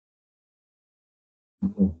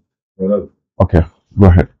Okay, go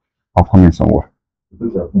ahead. I'll come in somewhere.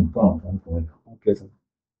 Okay, sir.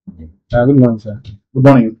 Good morning, sir. Good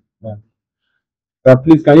morning. Yeah.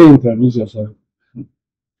 Please, can you introduce yourself? Do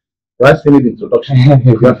I still need introduction?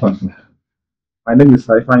 My name is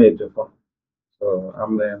Ifeanyi Ejiofor. So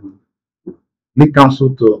I'm the lead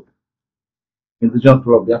counsel to Indigenous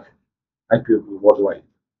Pro of Biafra, Ipob worldwide.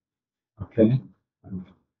 Okay.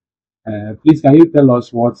 Please, can you tell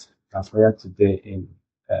us what transpired today in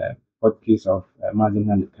court case of Mazi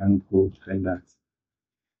and Kanu defendants?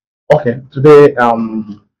 Okay, today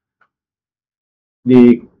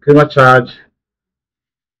the criminal charge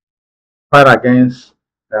filed against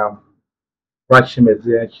Benjamin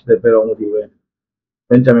Madibu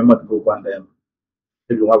and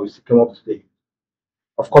everyone we came up today.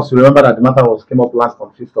 Of course, you remember that the matter came up last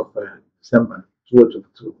on 5th of December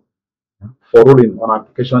 2022 for ruling on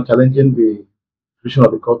application challenging the decision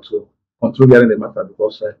of the court to control hearing the matter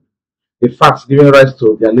because the facts giving rise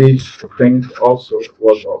to the alleged offense also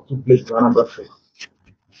was took place in Anambra State.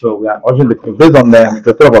 So we are urging the based on the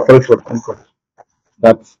letter of authority of the court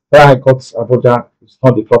that High Court's Abuja is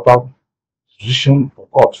not the proper position for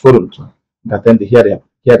court forum to attend the hearing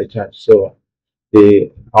the charge. So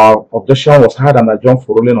our objection was heard and adjourned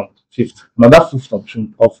for ruling on 5th. Another 5th of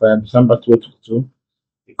December 2022,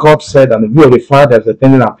 the court said, and the view of the file, there's a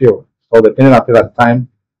pending appeal, or the pending appeal at the time,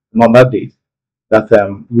 and on that date, that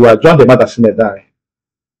you adjourn the matter sine die,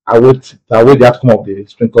 await the outcome of the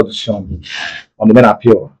Supreme Court decision on the main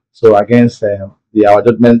appeal. So against our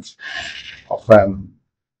judgment of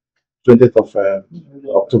 20th of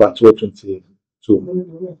October 2022.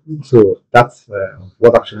 So that's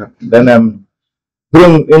what actually happened. Then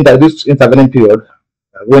during this intervening period,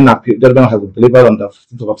 when appeal judgment has been delivered on the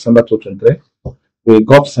 15th of December 2023, we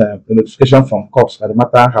got a notification from courts that the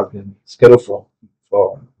matter has been scheduled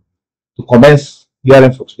to commence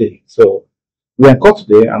hearing for today. So we are in court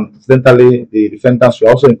today, and incidentally, the defendants were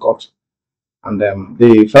also in court, and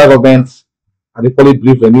the federal government had equally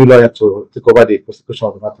briefed a new lawyer to take over the prosecution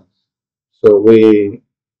of the matter. So we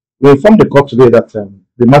informed the court today that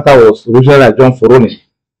the matter was originally adjourned for ruling.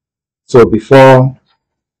 So before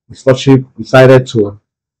His Lordship decided to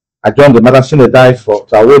adjourn the matter sine die to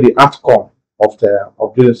await the outcome of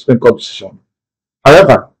the Supreme Court decision.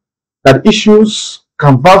 However, that issues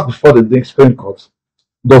canvassed before the Supreme Court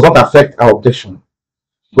does not affect our objection,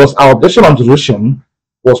 because our objection on resolution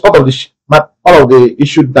was part of the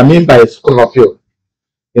issue determined by a Court of Appeal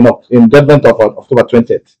in judgment of October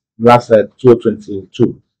 20th, last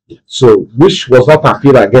 2022. So which was not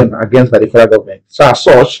appealed against by the federal government. So as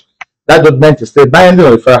such, that judgment is still binding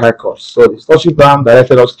on the Federal High Court. So the Lordship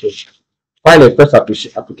directed us to file a first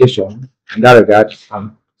application in that regard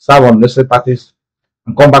and serve on necessary parties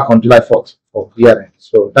and come back on July 4th for hearing.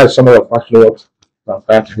 So that's some of actually what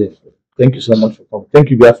transpired today. Thank you so much for coming. Thank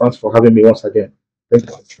you, Biafrans, for having me once again. Thank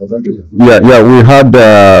you. Yeah, we had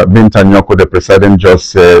Binta Nyoko, the president, just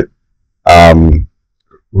say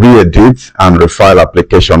re-edit and refile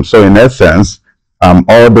application. So in essence,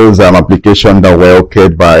 all those applications that were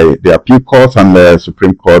okayed by the appeal court and the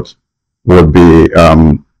Supreme Court would be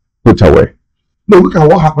put away. No, look at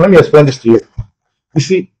what happened. Let me explain this to you. You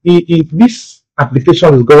see, this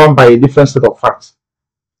application is governed by a different set of facts.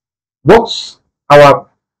 What's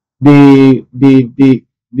the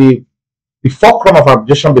fulcrum of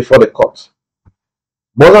objection before the court?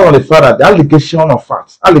 More on the fact that the allegation of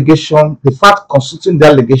facts, the fact constituting the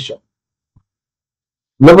allegation,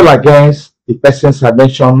 level against the persons had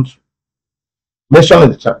mentioned in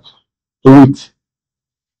the charge, to it,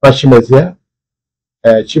 Pashimezia,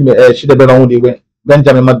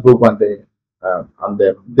 Benjamin Madibu and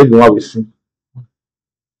David Wawisi,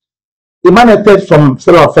 emanated from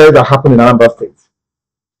several affairs that happened in Anambra State.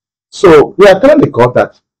 So we are telling the court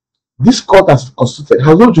that this court has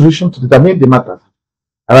no jurisdiction to determine the matter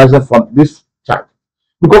arising from this charge,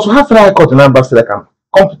 because we have Federal High Court in Anambra State that can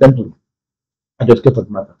competently adjudicate the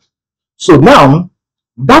matter. So now,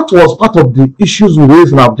 that was part of the issues we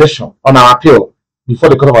raised in our objection on our appeal before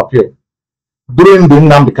the Court of Appeal during the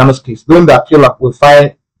Nnamdi Kanu's case, during the appeal that we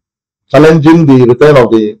filed challenging the return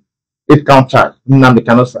of the 8-count charge in Nnamdi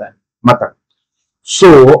Kanu's matter.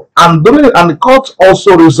 So, and the court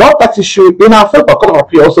also resolved that issue in our favor. Court of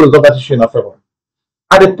Appeal also resolved that issue in our favor.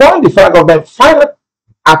 At the point the federal government filed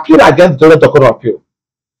appeal against the judgment of Court of Appeal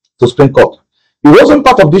to Supreme Court, it wasn't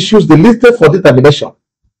part of the issues they listed for determination.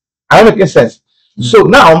 Am I making sense? So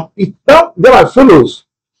now, there follows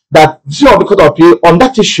that the decision of the Court of Appeal on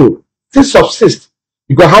that issue still subsists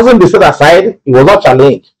because it hasn't been set aside, it was not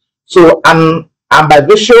challenged. So, and by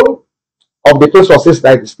virtue of the case subsists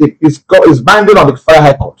that is binding on the Federal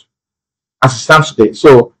High Court. as it stands today.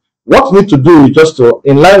 So what we need to do is just to,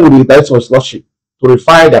 in line with the direction of his lordship, to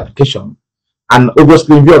refine the application, and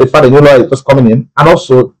obviously in view of the fact that the new law is just coming in, and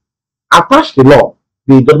also attach the law,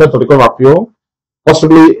 the judgment of the Court of Appeal,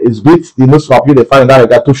 possibly is with the notice of appeal they filed in that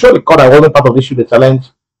regard, to show the court that wasn't part of the issue they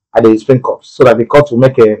challenge at the Supreme Court, so that the court will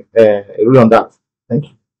make a ruling on that. Thank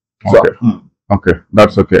you. Okay. So, Okay,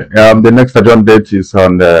 that's okay. The next adjourned date is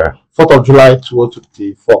on the 4th of July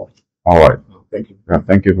 2024. All right. Thank you. Yeah,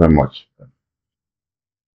 thank you very much.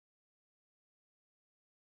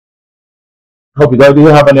 Hope you guys, do you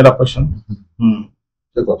have any other question? Could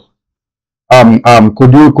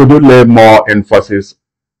you lay more emphasis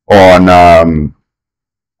on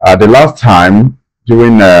the last time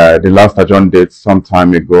during the last adjourned date some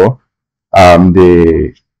time ago,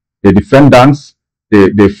 the defendants,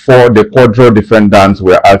 the quadro defendants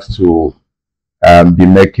were asked to be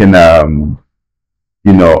making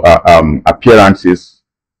appearances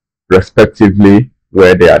respectively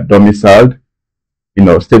where they are domiciled,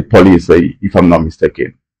 state police, if I'm not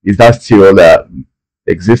mistaken. Is that still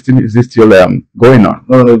existing? Is this still going on?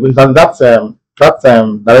 No, that's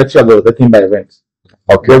direction was taken by events.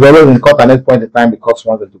 Okay. They're always in court at any point in time the court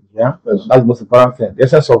wants them to be here. That's the most important thing. The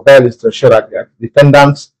essence of bail is to ensure that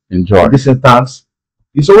defendants enjoy in this instance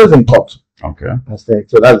is always in court. Okay.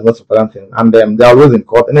 So that's the most important thing. And they're always in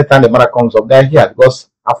court. Anytime the matter comes up, they're here because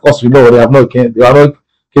of course we know they have no case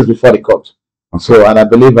before the court. Okay. So, and I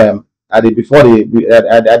believe at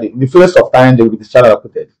the fullest of time they will be discharged and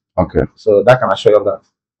acquitted. Okay. So that can assure you of that.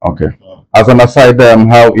 Okay. As an aside,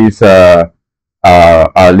 how is our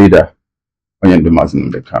leader,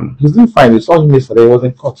 Nnamdi Kanu? He's doing fine. We saw him yesterday. He was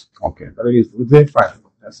in court. Okay. He's doing fine.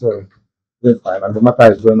 So doing fine, and the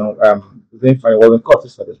matter is going on. He's doing fine. He was in court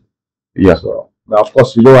yesterday. Yeah. So now, of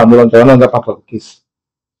course, we know I'm no longer part of the case,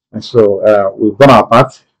 and so we've done our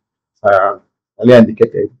part. Earlier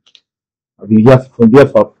indicated, I've been here for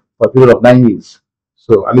a period of 9 years.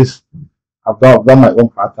 So at least I've done my own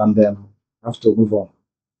part, and then I have to move on.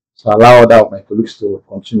 So allow other of my colleagues to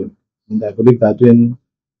continue, and I believe they're doing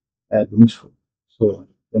the needful. So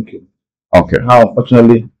thank you. Okay. Now,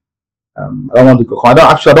 unfortunately, I don't want to go. I don't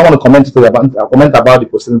want to comment about the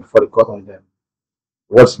proceeding before the court on them.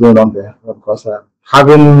 What's going on there? Because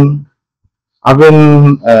having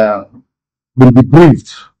been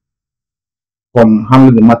debriefed from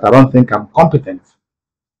handling the matter, I don't think I'm competent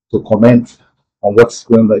to comment on what's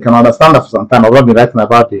going on. You can understand that for some time I've not been writing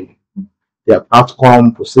about the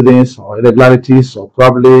outcome, proceedings, or irregularities, or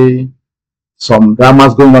probably some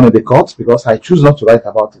dramas going on in the courts, because I choose not to write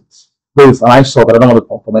about it. Though it's an eyesore, but I don't want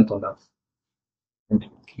to comment on that. Thank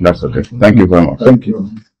you. That's okay. Thank you very much. Thank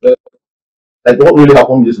you. Like what really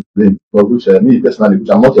happened yesterday, which me personally,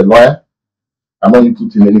 which I'm not a lawyer, I'm not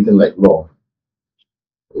into anything like law.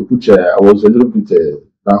 Which I was a little bit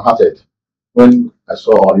downhearted when I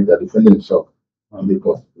saw our leader defending himself on the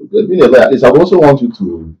court. Being a lawyer, at least I also want you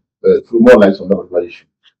to throw more light on that particular issue.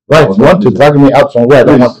 Right, you want to drag me out from where I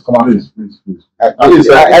don't want to come out. Please.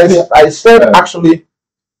 I said actually,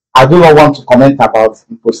 I do not want to comment about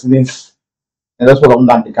the proceedings, and that's what I'm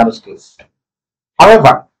done in Kanu's case.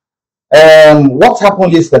 However, what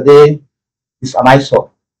happened yesterday is an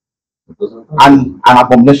eyesore and an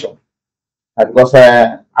abomination. Because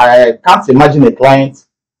I can't imagine a client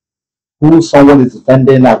who someone is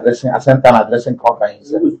defending, addressing court by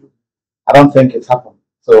himself. I don't think it's happened.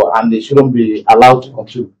 So, and they shouldn't be allowed to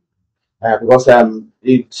continue. Because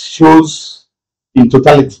it shows in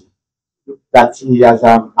totality that he has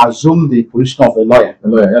assumed the position of a lawyer.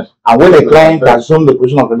 Yes. And when a client assumes the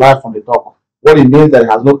position of a lawyer from the top, what it means that he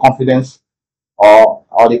has no confidence or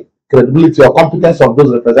the credibility or competence of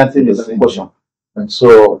those representing his position. And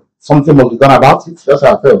so something must be done about it. That's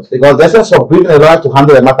how I felt. Because the essence of bringing a lawyer to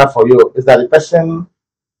handle a matter for you is that the person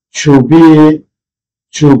should be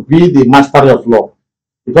the master of law.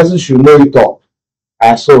 The person should know it all.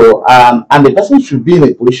 And the person should be in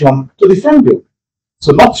a position to defend you.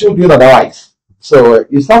 So not you doing otherwise. So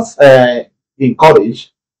it's not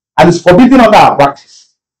encouraged, and it's forbidden under our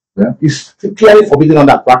practice. Yeah. It's clearly forbidden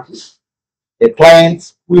under our practice. A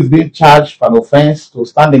client who is being charged for an offense to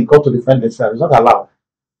stand in court to defend himself is not allowed.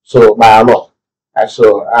 So by our law. I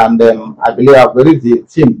believe the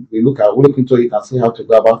team will look into it and see how to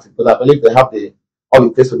go about it. But I believe they have all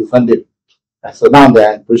it takes to defend it. And so now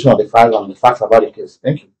they're in position of the file and the facts about the case.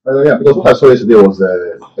 Thank you. Yeah, because what I saw yesterday was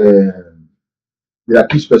the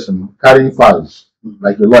accused person carrying files,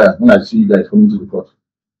 like a lawyer. When I see you guys coming to the court,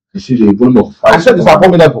 you see the volume of files. I said it's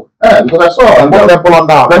abominable. Yeah, because I saw abominable on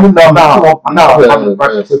that. Everything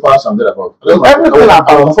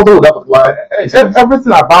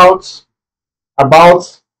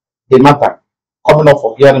about the matter coming up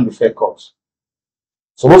for hearing before court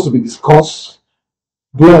supposed to be discussed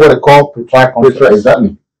during what they call pre-trial conference.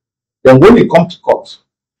 Exactly. Then when you come to court,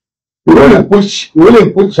 you will push your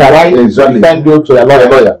right to defend you to a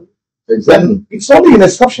lawyer. Exactly. Then it's only in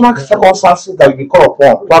exceptional circumstances that you be called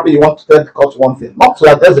upon. Probably you want to tell the court one thing, not to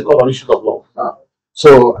address the court on issues of law.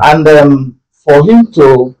 So, and for him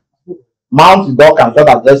to mount the dog and start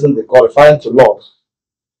addressing the court, referring to laws,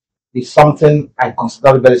 is something I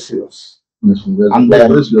consider very serious. And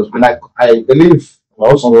I believe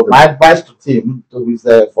also my advice to him, to his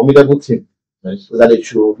formidable team, is that they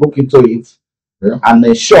should look into it and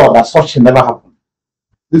ensure that such thing never happen.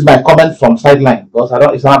 This is my comment from sideline, because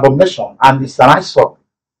it's an abomination and it's an eyesore.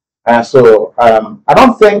 So I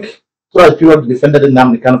don't think throughout the period defended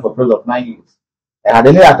Nnamdi Kanu for a period of 9 years. At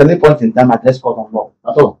any point in time, address court on law.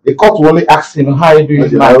 The court will only ask him, how are you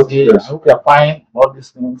doing, Mazi? I hope you're fine, all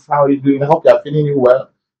these things. How are you doing? I hope you're feeling you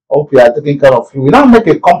well. I hope you are taking care of you. We now make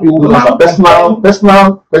a personal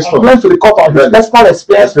complaint to the court on his personal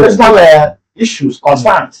experience, personal issues,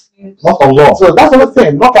 concerns, not on law. So that's the only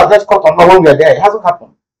thing, not address court on law when we are there. It hasn't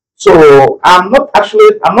happened. So I'm not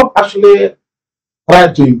actually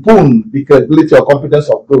trying to impugn the credibility or competence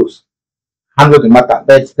of those handle the matter,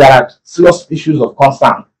 but there are serious issues of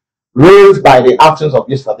concern raised by the actions of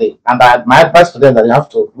yesterday, and my advice to them that they have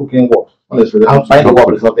to look inward and find out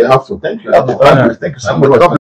what is up. They have to. Thank you. Thank you so much.